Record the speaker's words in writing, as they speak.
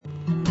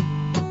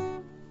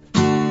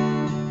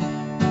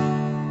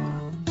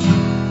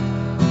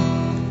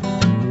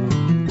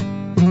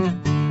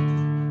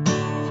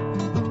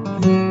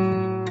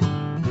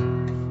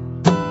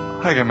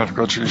Hi again,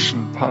 Medical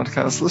Education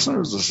Podcast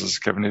listeners. This is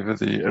Kevin Eva,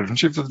 the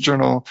editor-in-chief of the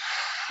journal,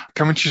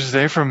 coming to you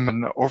today from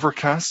an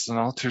overcast and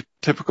all too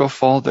typical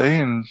fall day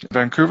in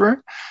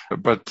Vancouver.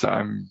 But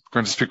I'm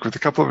going to speak with a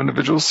couple of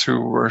individuals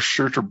who are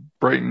sure to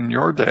brighten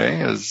your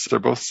day, as they're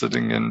both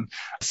sitting in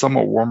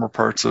somewhat warmer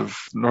parts of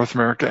North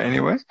America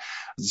anyway.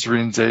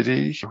 Zareen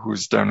Zaidi,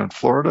 who's down in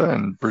Florida,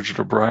 and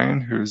Bridget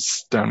O'Brien,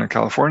 who's down in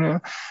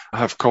California,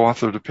 have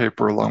co-authored a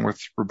paper along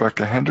with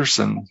Rebecca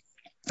Henderson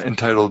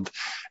entitled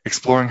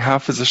Exploring How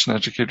Physician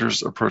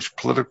Educators Approach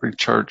Politically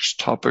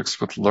Charged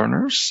Topics with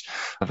Learners.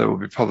 That will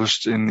be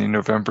published in the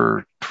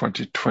November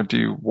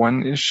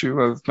 2021 issue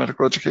of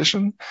Medical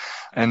Education.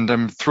 And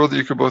I'm thrilled that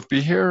you could both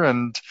be here,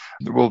 and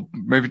we'll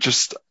maybe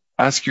just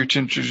ask you to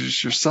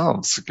introduce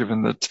yourselves,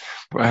 given that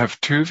I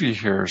have two of you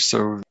here.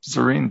 So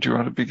Zareen, do you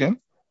want to begin?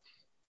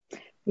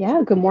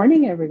 Yeah, good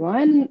morning,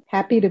 everyone.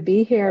 Happy to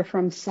be here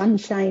from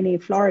sunshiny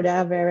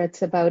Florida, where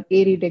it's about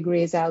 80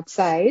 degrees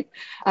outside.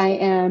 I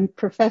am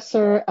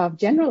professor of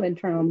general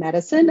internal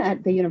medicine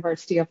at the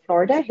University of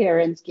Florida here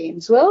in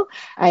Gainesville.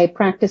 I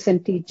practice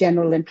and teach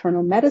general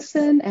internal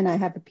medicine, and I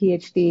have a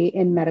PhD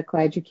in medical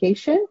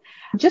education.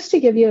 Just to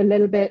give you a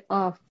little bit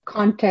of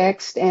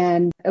context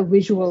and a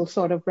visual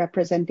sort of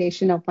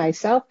representation of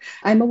myself,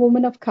 I'm a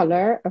woman of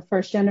color, a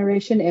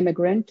first-generation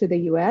immigrant to the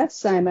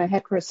U.S. I'm a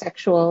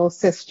heterosexual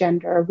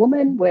cisgender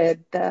woman with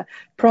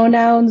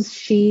pronouns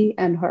she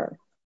and her.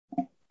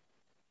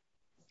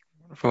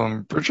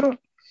 Wonderful. Bridget?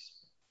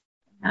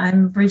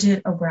 I'm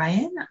Bridget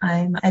O'Brien.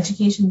 I'm an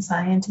education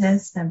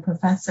scientist and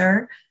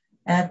professor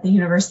at the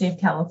University of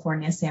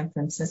California, San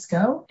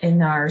Francisco,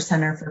 in our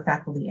Center for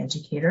Faculty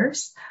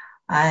Educators.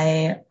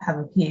 I have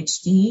a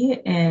PhD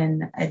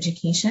in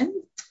education,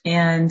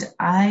 and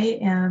I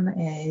am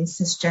a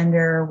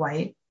cisgender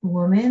white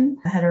woman,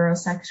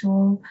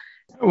 heterosexual.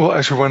 Well,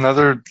 actually, one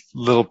other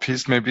little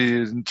piece, maybe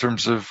in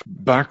terms of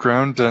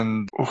background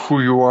and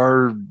who you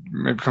are,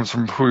 maybe comes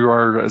from who you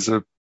are as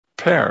a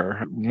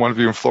pair. One of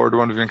you in Florida,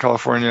 one of you in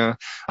California.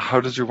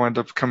 How did you wind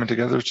up coming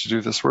together to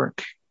do this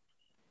work?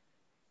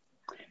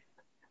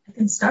 I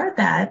can start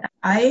that.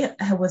 I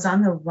was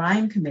on the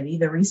RIME committee,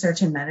 the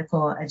Research and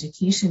Medical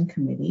Education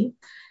Committee.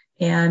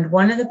 And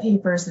one of the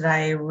papers that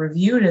I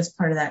reviewed as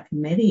part of that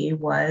committee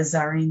was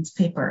Zareen's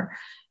paper.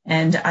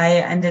 And I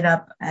ended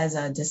up as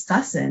a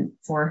discussant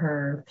for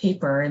her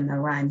paper in the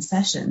RIME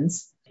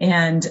sessions.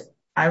 And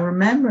I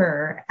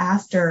remember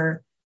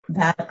after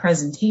that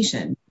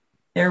presentation,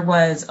 there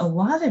was a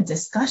lot of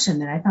discussion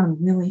that I found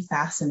really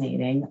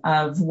fascinating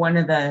of one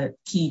of the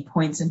key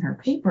points in her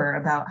paper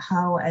about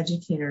how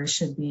educators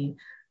should be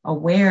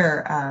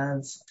aware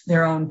of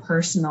their own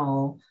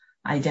personal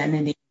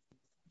identity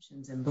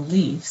and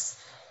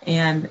beliefs.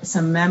 And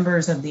some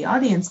members of the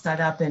audience got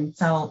up and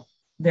felt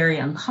very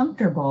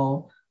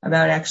uncomfortable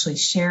about actually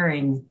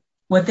sharing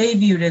what they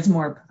viewed as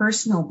more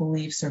personal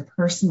beliefs or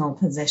personal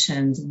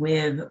positions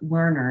with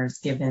learners,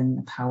 given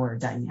the power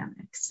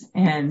dynamics.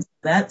 And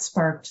that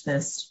sparked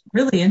this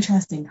really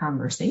interesting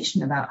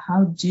conversation about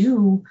how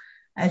do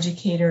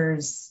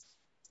educators,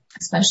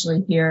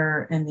 especially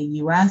here in the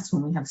US,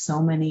 when we have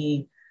so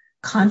many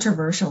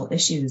controversial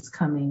issues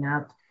coming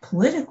up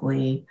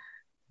politically,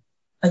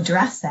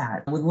 address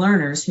that with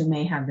learners who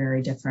may have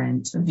very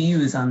different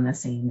views on the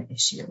same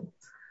issue.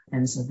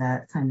 And so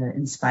that kind of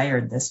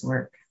inspired this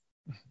work.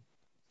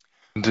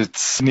 And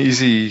it's an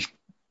easy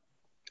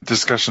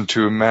discussion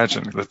to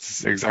imagine.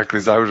 That's exactly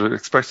as I would have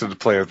expected to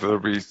play out. There'll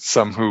be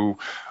some who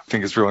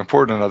think it's really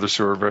important and others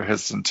who are very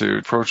hesitant to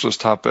approach those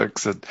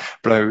topics.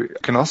 But I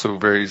can also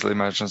very easily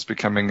imagine it's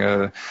becoming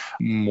a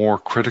more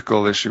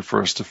critical issue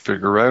for us to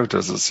figure out,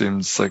 as it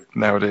seems like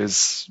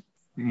nowadays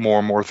more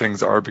and more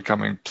things are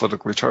becoming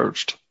politically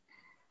charged.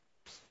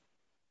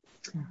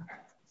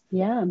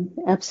 Yeah,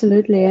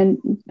 absolutely.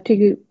 And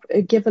to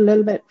give a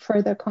little bit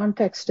further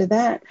context to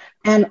that,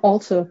 and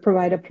also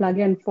provide a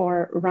plug-in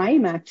for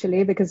RIME,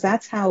 actually, because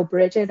that's how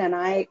Bridget and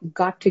I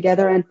got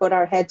together and put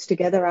our heads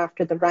together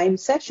after the RIME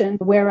session,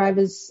 where I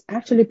was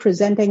actually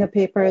presenting a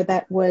paper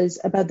that was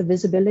about the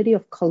visibility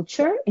of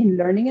culture in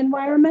learning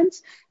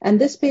environments. And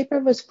this paper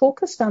was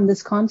focused on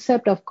this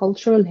concept of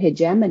cultural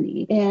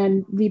hegemony.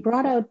 And we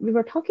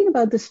were talking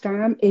about this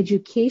term,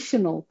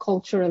 educational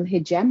cultural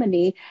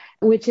hegemony,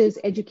 which is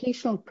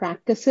educational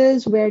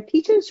practices where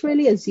teachers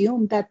really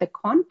assume that the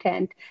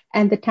content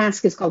and the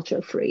task is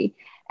culture free,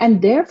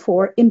 and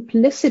therefore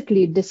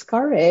implicitly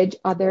discourage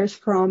others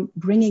from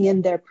bringing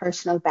in their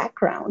personal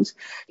backgrounds.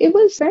 It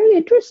was very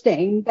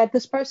interesting that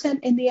this person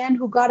in the end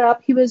who got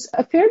up, he was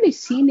a fairly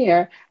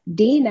senior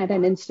dean at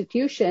an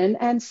institution,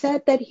 and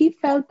said that he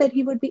felt that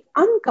he would be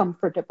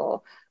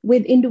uncomfortable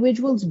with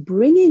individuals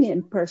bringing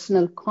in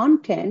personal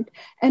content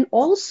and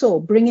also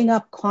bringing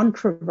up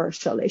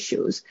controversial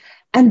issues.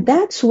 And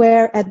that's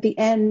where at the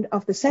end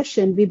of the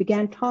session, we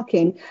began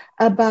talking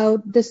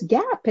about this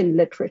gap in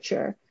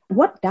literature.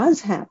 What does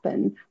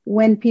happen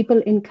when people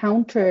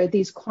encounter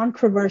these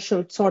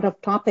controversial sort of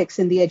topics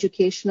in the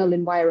educational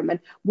environment?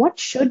 What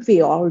should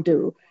we all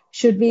do?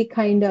 Should we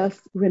kind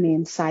of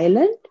remain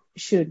silent?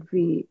 Should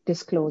we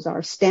disclose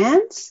our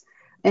stance?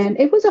 And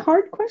it was a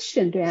hard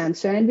question to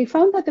answer. And we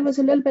found that there was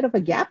a little bit of a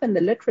gap in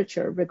the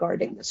literature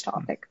regarding this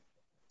topic.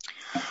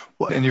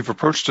 Well, and you've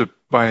approached it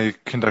by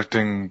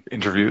conducting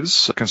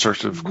interviews, a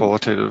constructive,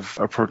 qualitative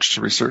approach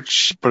to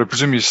research. But I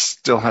presume you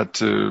still had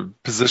to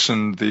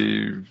position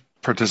the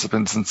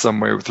participants in some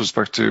way with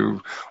respect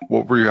to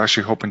what were you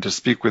actually hoping to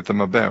speak with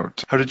them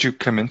about? How did you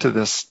come into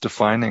this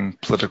defining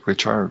politically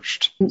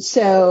charged?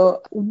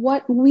 So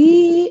what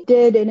we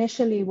did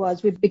initially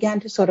was we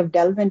began to sort of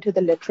delve into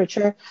the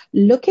literature,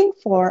 looking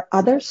for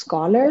other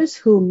scholars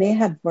who may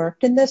have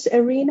worked in this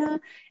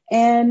arena.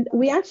 And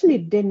we actually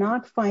did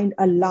not find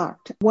a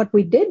lot. What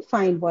we did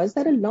find was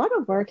that a lot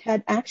of work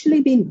had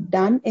actually been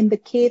done in the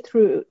K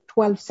through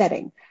 12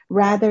 setting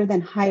rather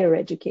than higher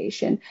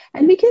education.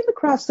 And we came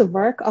across the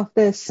work of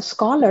this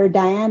scholar,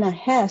 Diana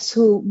Hess,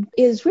 who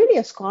is really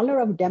a scholar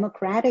of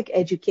democratic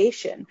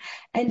education.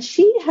 And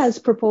she has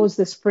proposed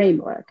this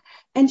framework.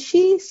 And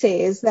she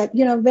says that,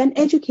 when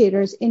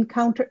educators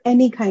encounter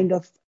any kind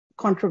of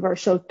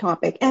controversial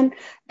topic. And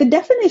the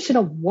definition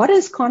of what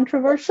is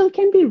controversial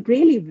can be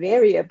really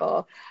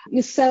variable.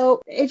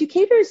 So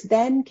educators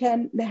then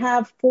can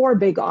have 4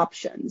 big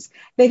options.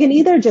 They can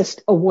either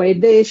just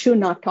avoid the issue,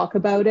 not talk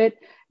about it,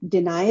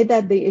 deny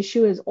that the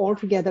issue is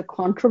altogether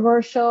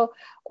controversial,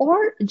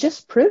 or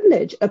just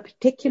privilege a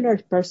particular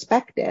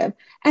perspective.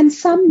 And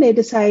some may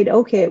decide,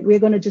 okay, we're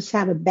going to just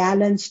have a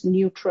balanced,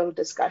 neutral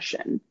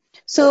discussion.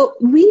 So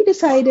we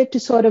decided to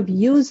sort of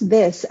use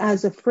this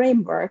as a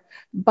framework,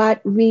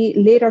 but we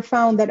later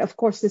found that, of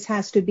course, this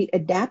has to be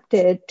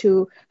adapted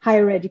to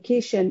higher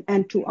education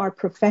and to our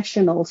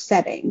professional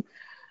setting.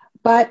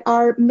 But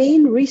our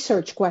main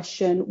research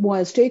question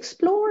was to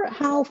explore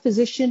how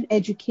physician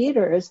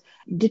educators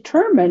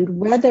determined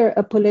whether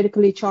a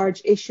politically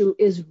charged issue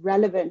is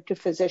relevant to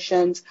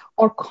physicians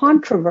or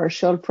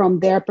controversial from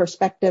their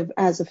perspective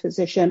as a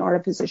physician or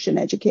a physician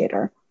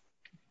educator.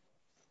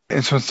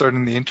 And so in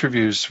starting the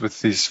interviews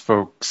with these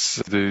folks,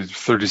 the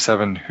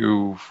 37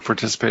 who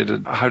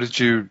participated, how did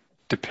you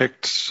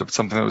depict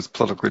something that was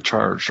politically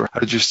charged? Or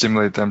how did you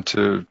stimulate them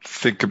to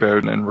think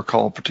about and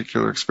recall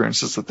particular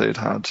experiences that they'd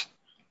had?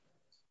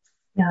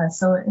 Yeah,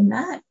 so in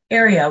that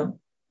area,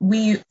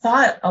 we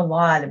thought a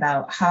lot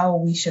about how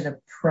we should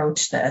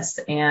approach this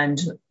and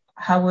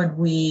how would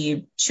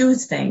we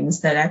choose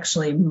things that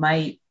actually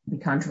might be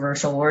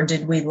controversial, or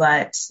did we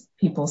let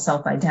people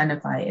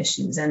self-identify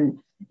issues? And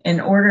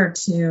in order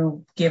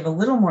to give a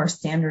little more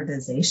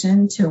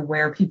standardization to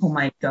where people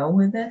might go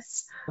with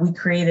this, we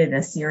created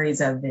a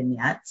series of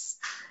vignettes.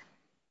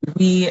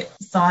 We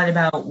thought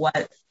about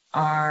what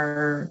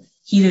are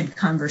heated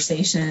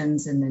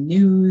conversations in the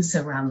news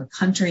around the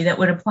country that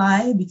would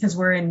apply, because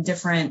we're in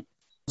different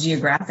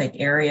geographic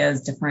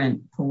areas,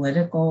 different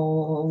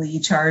politically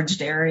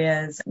charged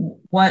areas.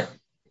 What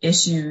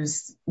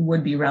issues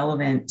would be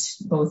relevant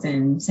both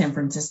in San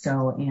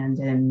Francisco and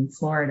in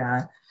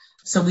Florida?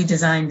 So we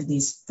designed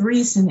these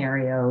 3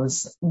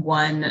 scenarios,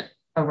 one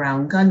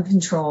around gun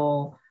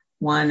control,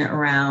 one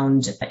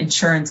around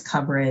insurance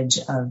coverage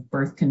of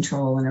birth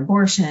control and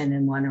abortion,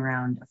 and one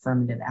around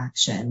affirmative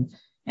action,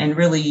 and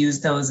really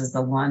use those as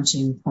the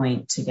launching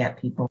point to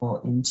get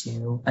people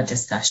into a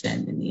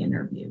discussion in the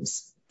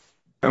interviews.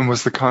 And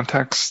was the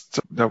context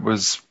that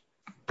was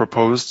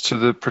proposed to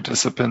the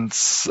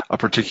participants a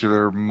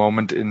particular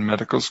moment in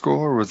medical school,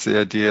 or was the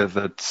idea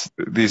that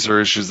these are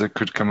issues that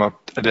could come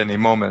up at any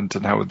moment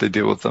and how would they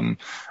deal with them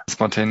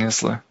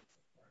spontaneously?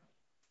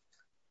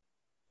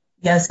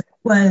 Yes, it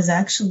was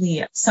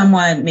actually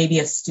someone, maybe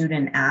a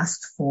student,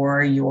 asked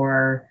for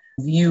your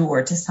view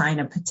or to sign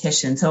a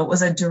petition. So it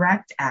was a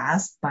direct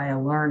ask by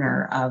a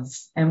learner of,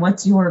 and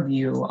what's your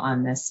view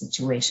on this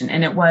situation?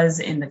 And it was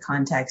in the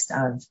context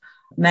of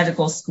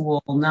medical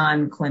school,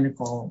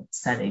 non-clinical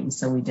settings.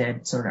 So we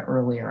did sort of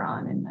earlier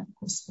on in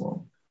medical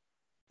school.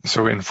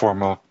 So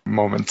informal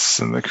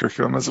moments in the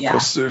curriculum as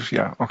opposed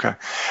to, okay.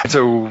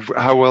 So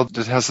how well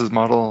did Hess's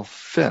model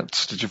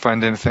fit? Did you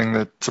find anything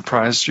that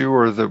surprised you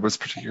or that was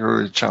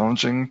particularly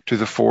challenging to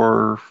the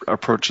 4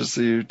 approaches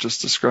that you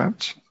just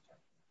described?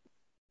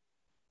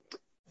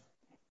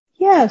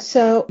 Yeah,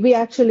 so we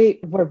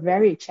actually were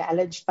very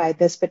challenged by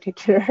this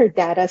particular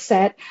data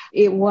set.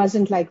 It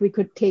wasn't like we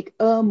could take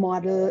a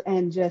model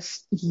and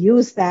just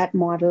use that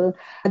model.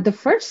 The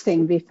first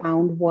thing we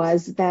found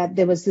was that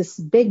there was this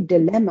big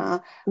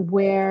dilemma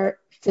where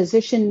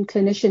physician,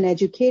 clinician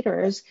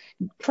educators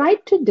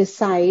tried to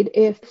decide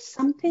if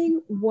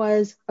something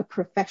was a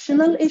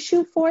professional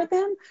issue for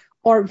them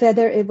or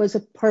whether it was a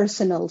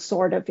personal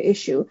sort of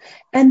issue.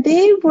 And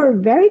they were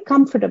very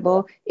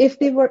comfortable if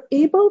they were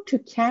able to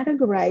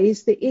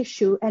categorize the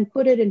issue and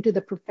put it into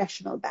the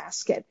professional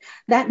basket.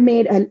 That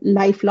made a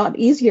life a lot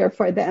easier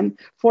for them.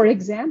 For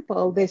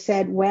example, they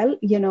said, well,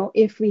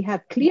 if we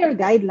have clear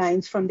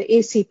guidelines from the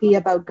ACP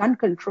about gun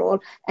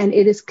control, and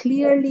it is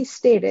clearly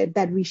stated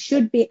that we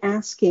should be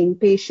asking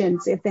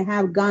patients if they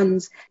have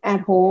guns at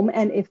home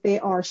and if they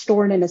are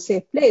stored in a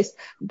safe place,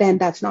 then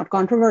that's not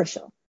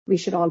controversial. We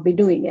should all be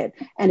doing it.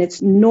 And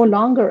it's no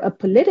longer a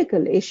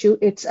political issue.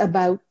 It's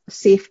about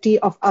safety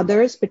of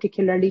others,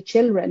 particularly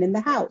children in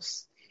the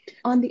house.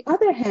 On the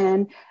other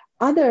hand,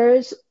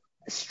 others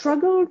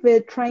struggled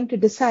with trying to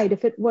decide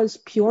if it was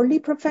purely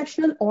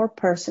professional or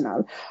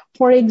personal.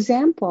 For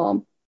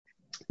example,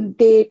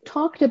 they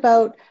talked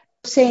about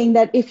saying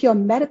that if your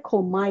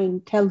medical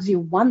mind tells you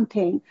one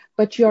thing,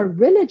 but your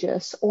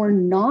religious or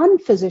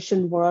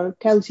non-physician world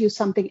tells you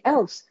something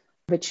else,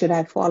 which should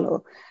I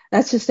follow?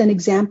 That's just an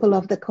example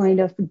of the kind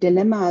of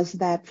dilemmas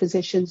that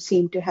physicians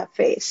seem to have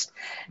faced.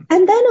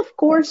 And then, of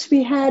course,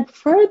 we had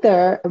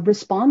further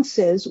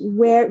responses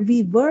where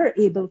we were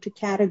able to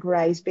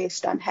categorize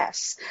based on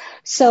Hess.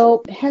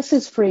 So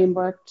Hess's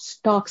framework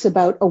talks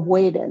about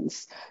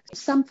avoidance.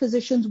 Some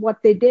physicians,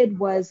 what they did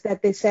was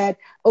that they said,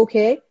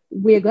 okay,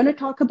 we're going to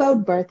talk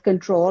about birth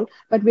control,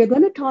 but we're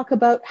going to talk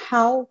about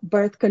how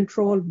birth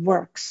control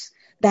works.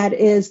 That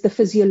is the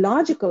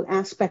physiological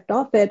aspect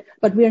of it,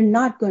 but we're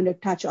not going to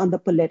touch on the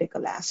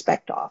political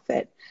aspect of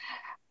it.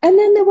 And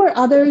then there were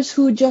others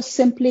who just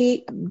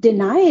simply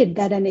denied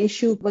that an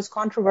issue was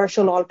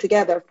controversial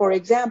altogether. For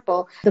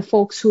example, the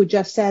folks who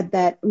just said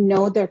that,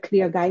 no, there are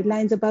clear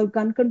guidelines about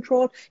gun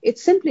control.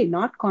 It's simply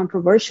not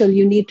controversial.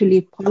 You need to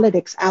leave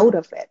politics out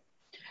of it.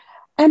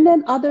 And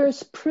then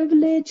others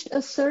privileged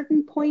a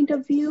certain point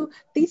of view.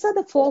 These are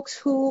the folks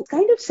who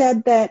kind of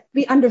said that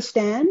we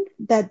understand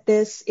that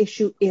this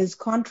issue is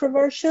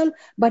controversial,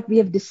 but we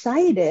have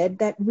decided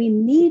that we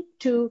need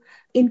to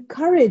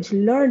encourage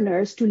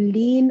learners to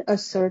lean a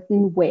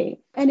certain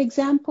way. An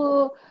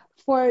example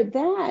for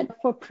that,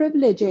 for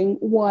privileging,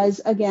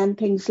 was, again,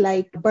 things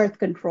like birth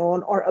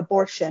control or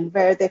abortion,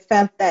 where they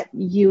felt that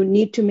you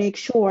need to make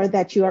sure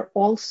that you are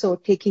also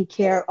taking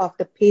care of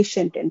the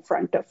patient in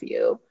front of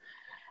you.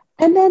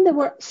 And then there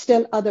were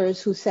still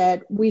others who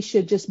said we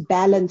should just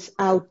balance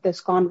out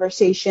this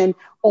conversation.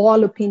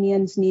 All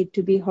opinions need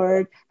to be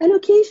heard. And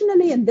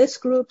occasionally in this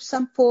group,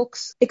 some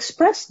folks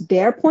expressed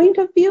their point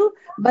of view,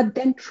 but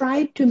then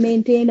tried to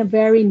maintain a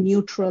very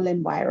neutral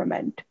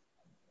environment.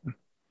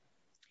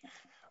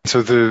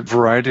 So the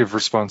variety of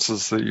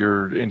responses that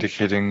you're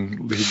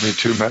indicating lead me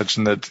to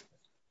imagine that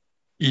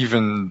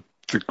even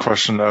the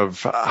question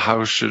of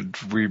how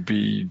should we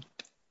be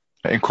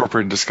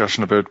incorporating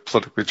discussion about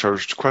politically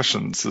charged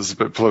questions is a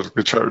bit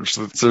politically charged.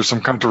 There's some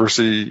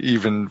controversy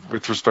even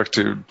with respect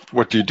to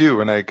what do you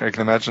do, and I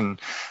can imagine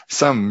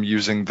some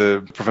using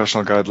the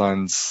professional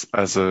guidelines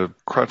as a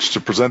crutch to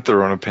present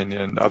their own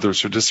opinion,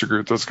 others who disagree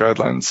with those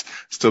guidelines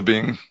still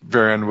being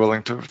very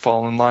unwilling to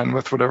fall in line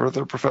with whatever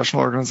their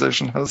professional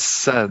organization has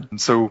said. And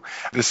so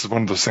this is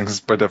one of those things,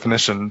 by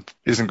definition,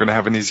 isn't going to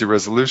have an easy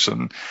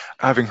resolution.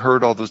 Having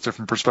heard all those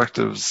different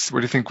perspectives,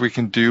 what do you think we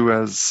can do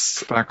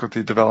as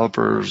faculty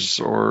developers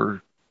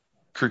or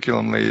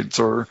curriculum leads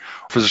or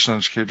physician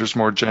educators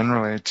more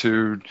generally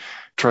to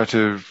try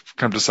to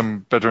come to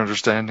some better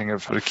understanding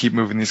of how to keep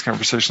moving these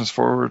conversations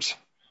forward?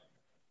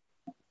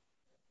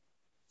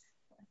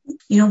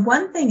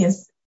 One thing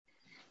is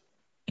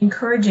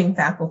encouraging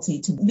faculty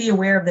to be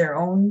aware of their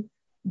own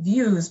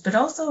views, but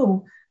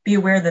also be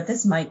aware that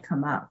this might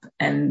come up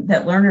and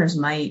that learners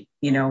might,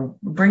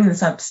 bring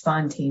this up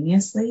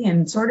spontaneously,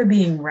 and sort of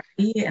being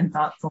ready and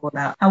thoughtful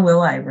about how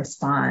will I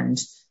respond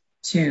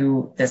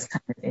to this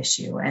kind of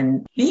issue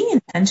and being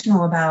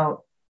intentional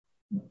about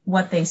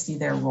what they see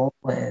their role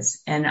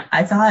is. And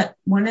I thought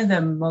one of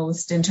the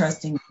most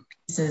interesting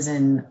pieces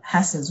in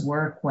Hess's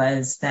work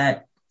was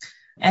that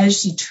as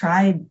she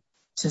tried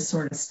to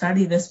sort of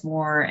study this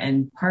more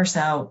and parse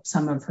out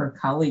some of her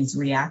colleagues'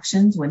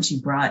 reactions when she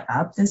brought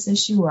up this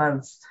issue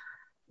of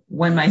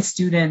when my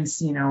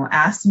students,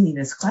 asked me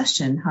this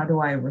question, how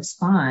do I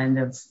respond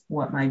of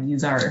what my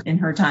views are? In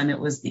her time, it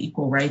was the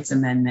Equal Rights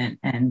Amendment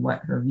and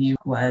what her view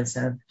was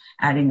of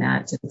adding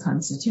that to the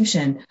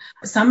Constitution.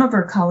 Some of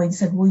her colleagues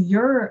said, well,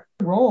 your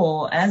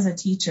role as a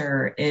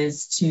teacher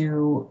is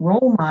to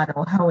role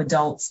model how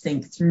adults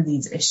think through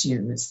these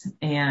issues.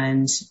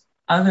 And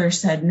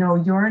others said, no,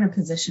 you're in a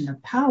position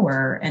of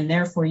power, and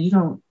therefore you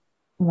don't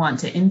want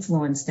to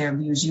influence their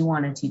views. You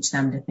want to teach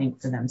them to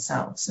think for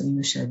themselves. So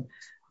you should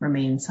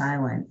remain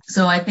silent.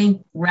 So I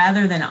think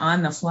rather than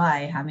on the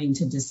fly having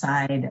to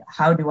decide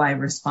how do I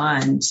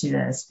respond to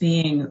this,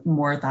 being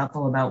more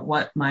thoughtful about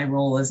what my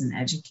role as an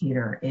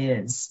educator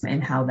is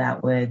and how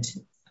that would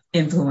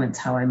influence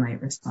how I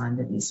might respond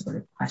to these sort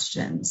of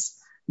questions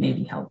may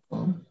be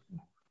helpful.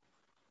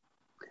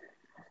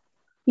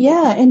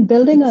 Yeah, and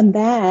building on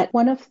that,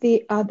 one of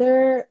the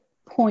other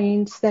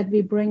points that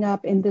we bring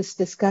up in this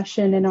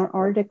discussion in our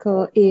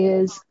article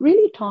is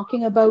really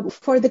talking about,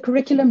 for the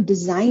curriculum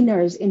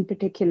designers in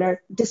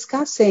particular,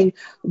 discussing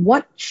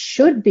what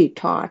should be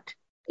taught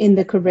in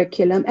the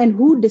curriculum and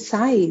who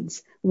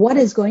decides what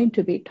is going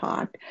to be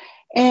taught.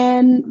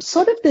 And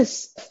sort of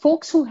this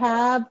folks who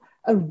have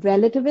a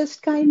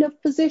relativist kind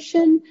of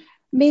position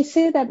may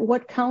say that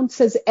what counts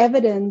as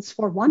evidence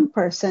for one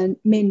person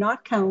may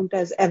not count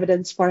as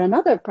evidence for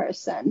another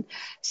person.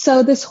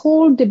 So this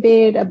whole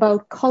debate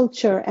about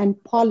culture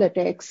and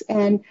politics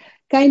and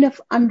kind of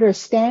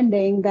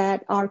understanding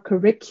that our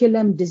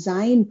curriculum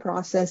design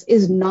process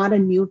is not a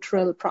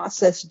neutral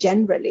process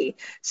generally.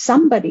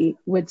 Somebody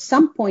with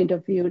some point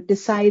of view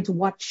decides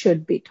what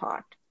should be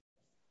taught.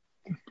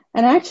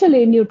 And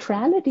actually,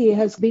 neutrality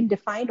has been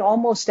defined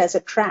almost as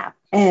a trap,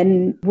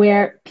 and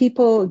where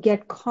people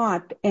get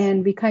caught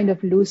and we kind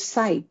of lose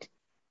sight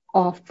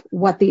of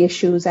what the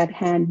issues at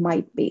hand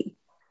might be.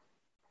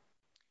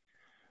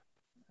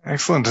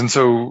 Excellent. And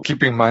so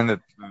keeping in mind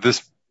that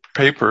this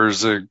paper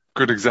is a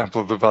good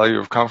example of the value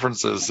of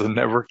conferences and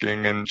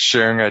networking and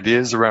sharing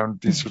ideas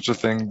around these sorts of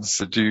things,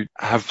 do you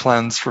have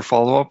plans for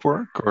follow-up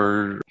work,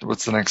 or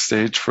what's the next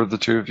stage for the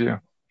two of you?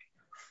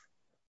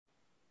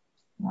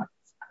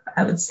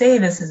 I would say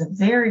this is a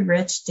very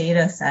rich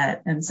data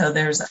set. And so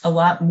there's a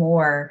lot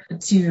more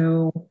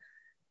to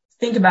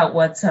think about.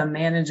 What's a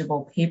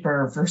manageable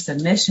paper for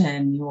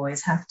submission. You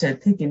always have to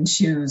pick and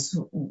choose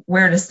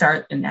where to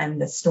start and end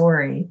the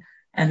story.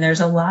 And there's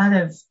a lot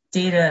of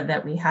data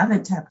that we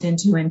haven't tapped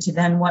into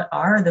then what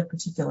are the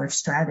particular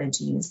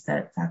strategies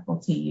that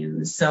faculty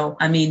use. So,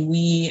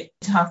 we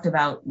talked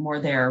about more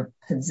their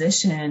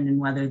position and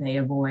whether they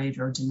avoid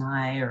or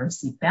deny or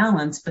seek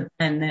balance, but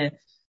then the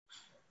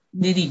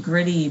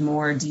nitty-gritty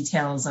more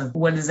details of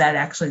what does that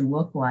actually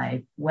look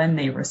like when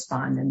they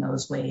respond in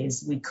those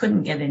ways, we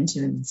couldn't get into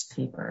in this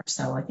paper.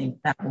 So I think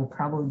that will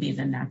probably be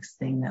the next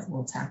thing that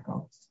we'll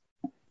tackle.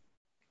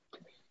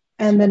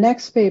 And the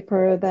next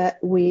paper that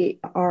we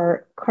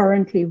are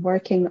currently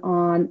working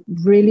on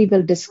really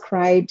will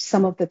describe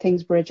some of the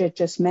things Bridget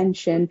just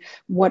mentioned.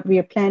 What we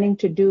are planning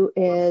to do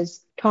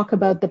is talk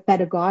about the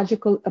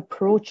pedagogical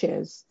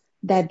approaches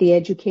that the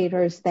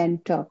educators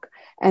then took.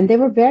 And they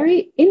were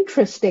very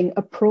interesting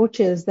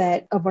approaches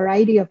that a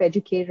variety of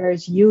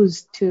educators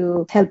used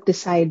to help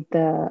decide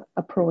the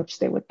approach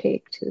they would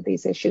take to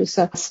these issues.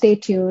 So stay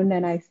tuned,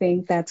 and I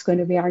think that's going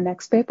to be our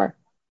next paper.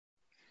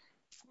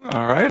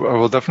 All right. Well,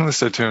 we'll definitely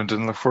stay tuned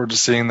and look forward to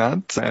seeing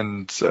that.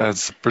 And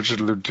as Bridget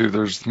alluded to,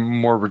 there's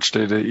more rich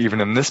data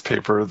even in this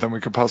paper than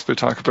we could possibly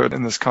talk about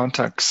in this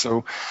context.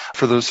 So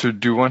for those who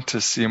do want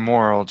to see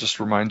more, I'll just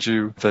remind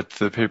you that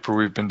the paper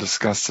we've been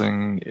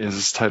discussing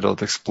is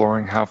titled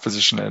Exploring How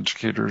Physician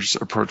Educators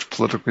Approach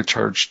Politically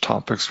Charged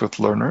Topics with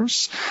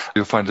Learners.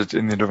 You'll find it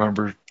in the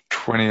November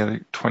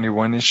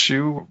 2021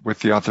 issue with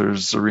the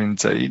authors Zareen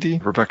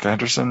Zaidi, Rebecca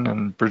Henderson,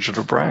 and Bridget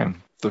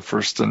O'Brien, the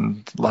first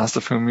and last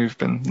of whom you've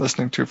been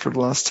listening to for the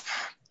last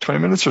 20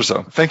 minutes or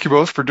so. Thank you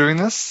both for doing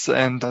this.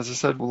 And as I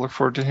said, we'll look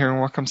forward to hearing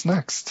what comes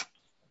next.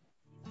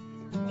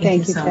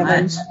 Thank you so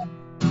Kevin. much.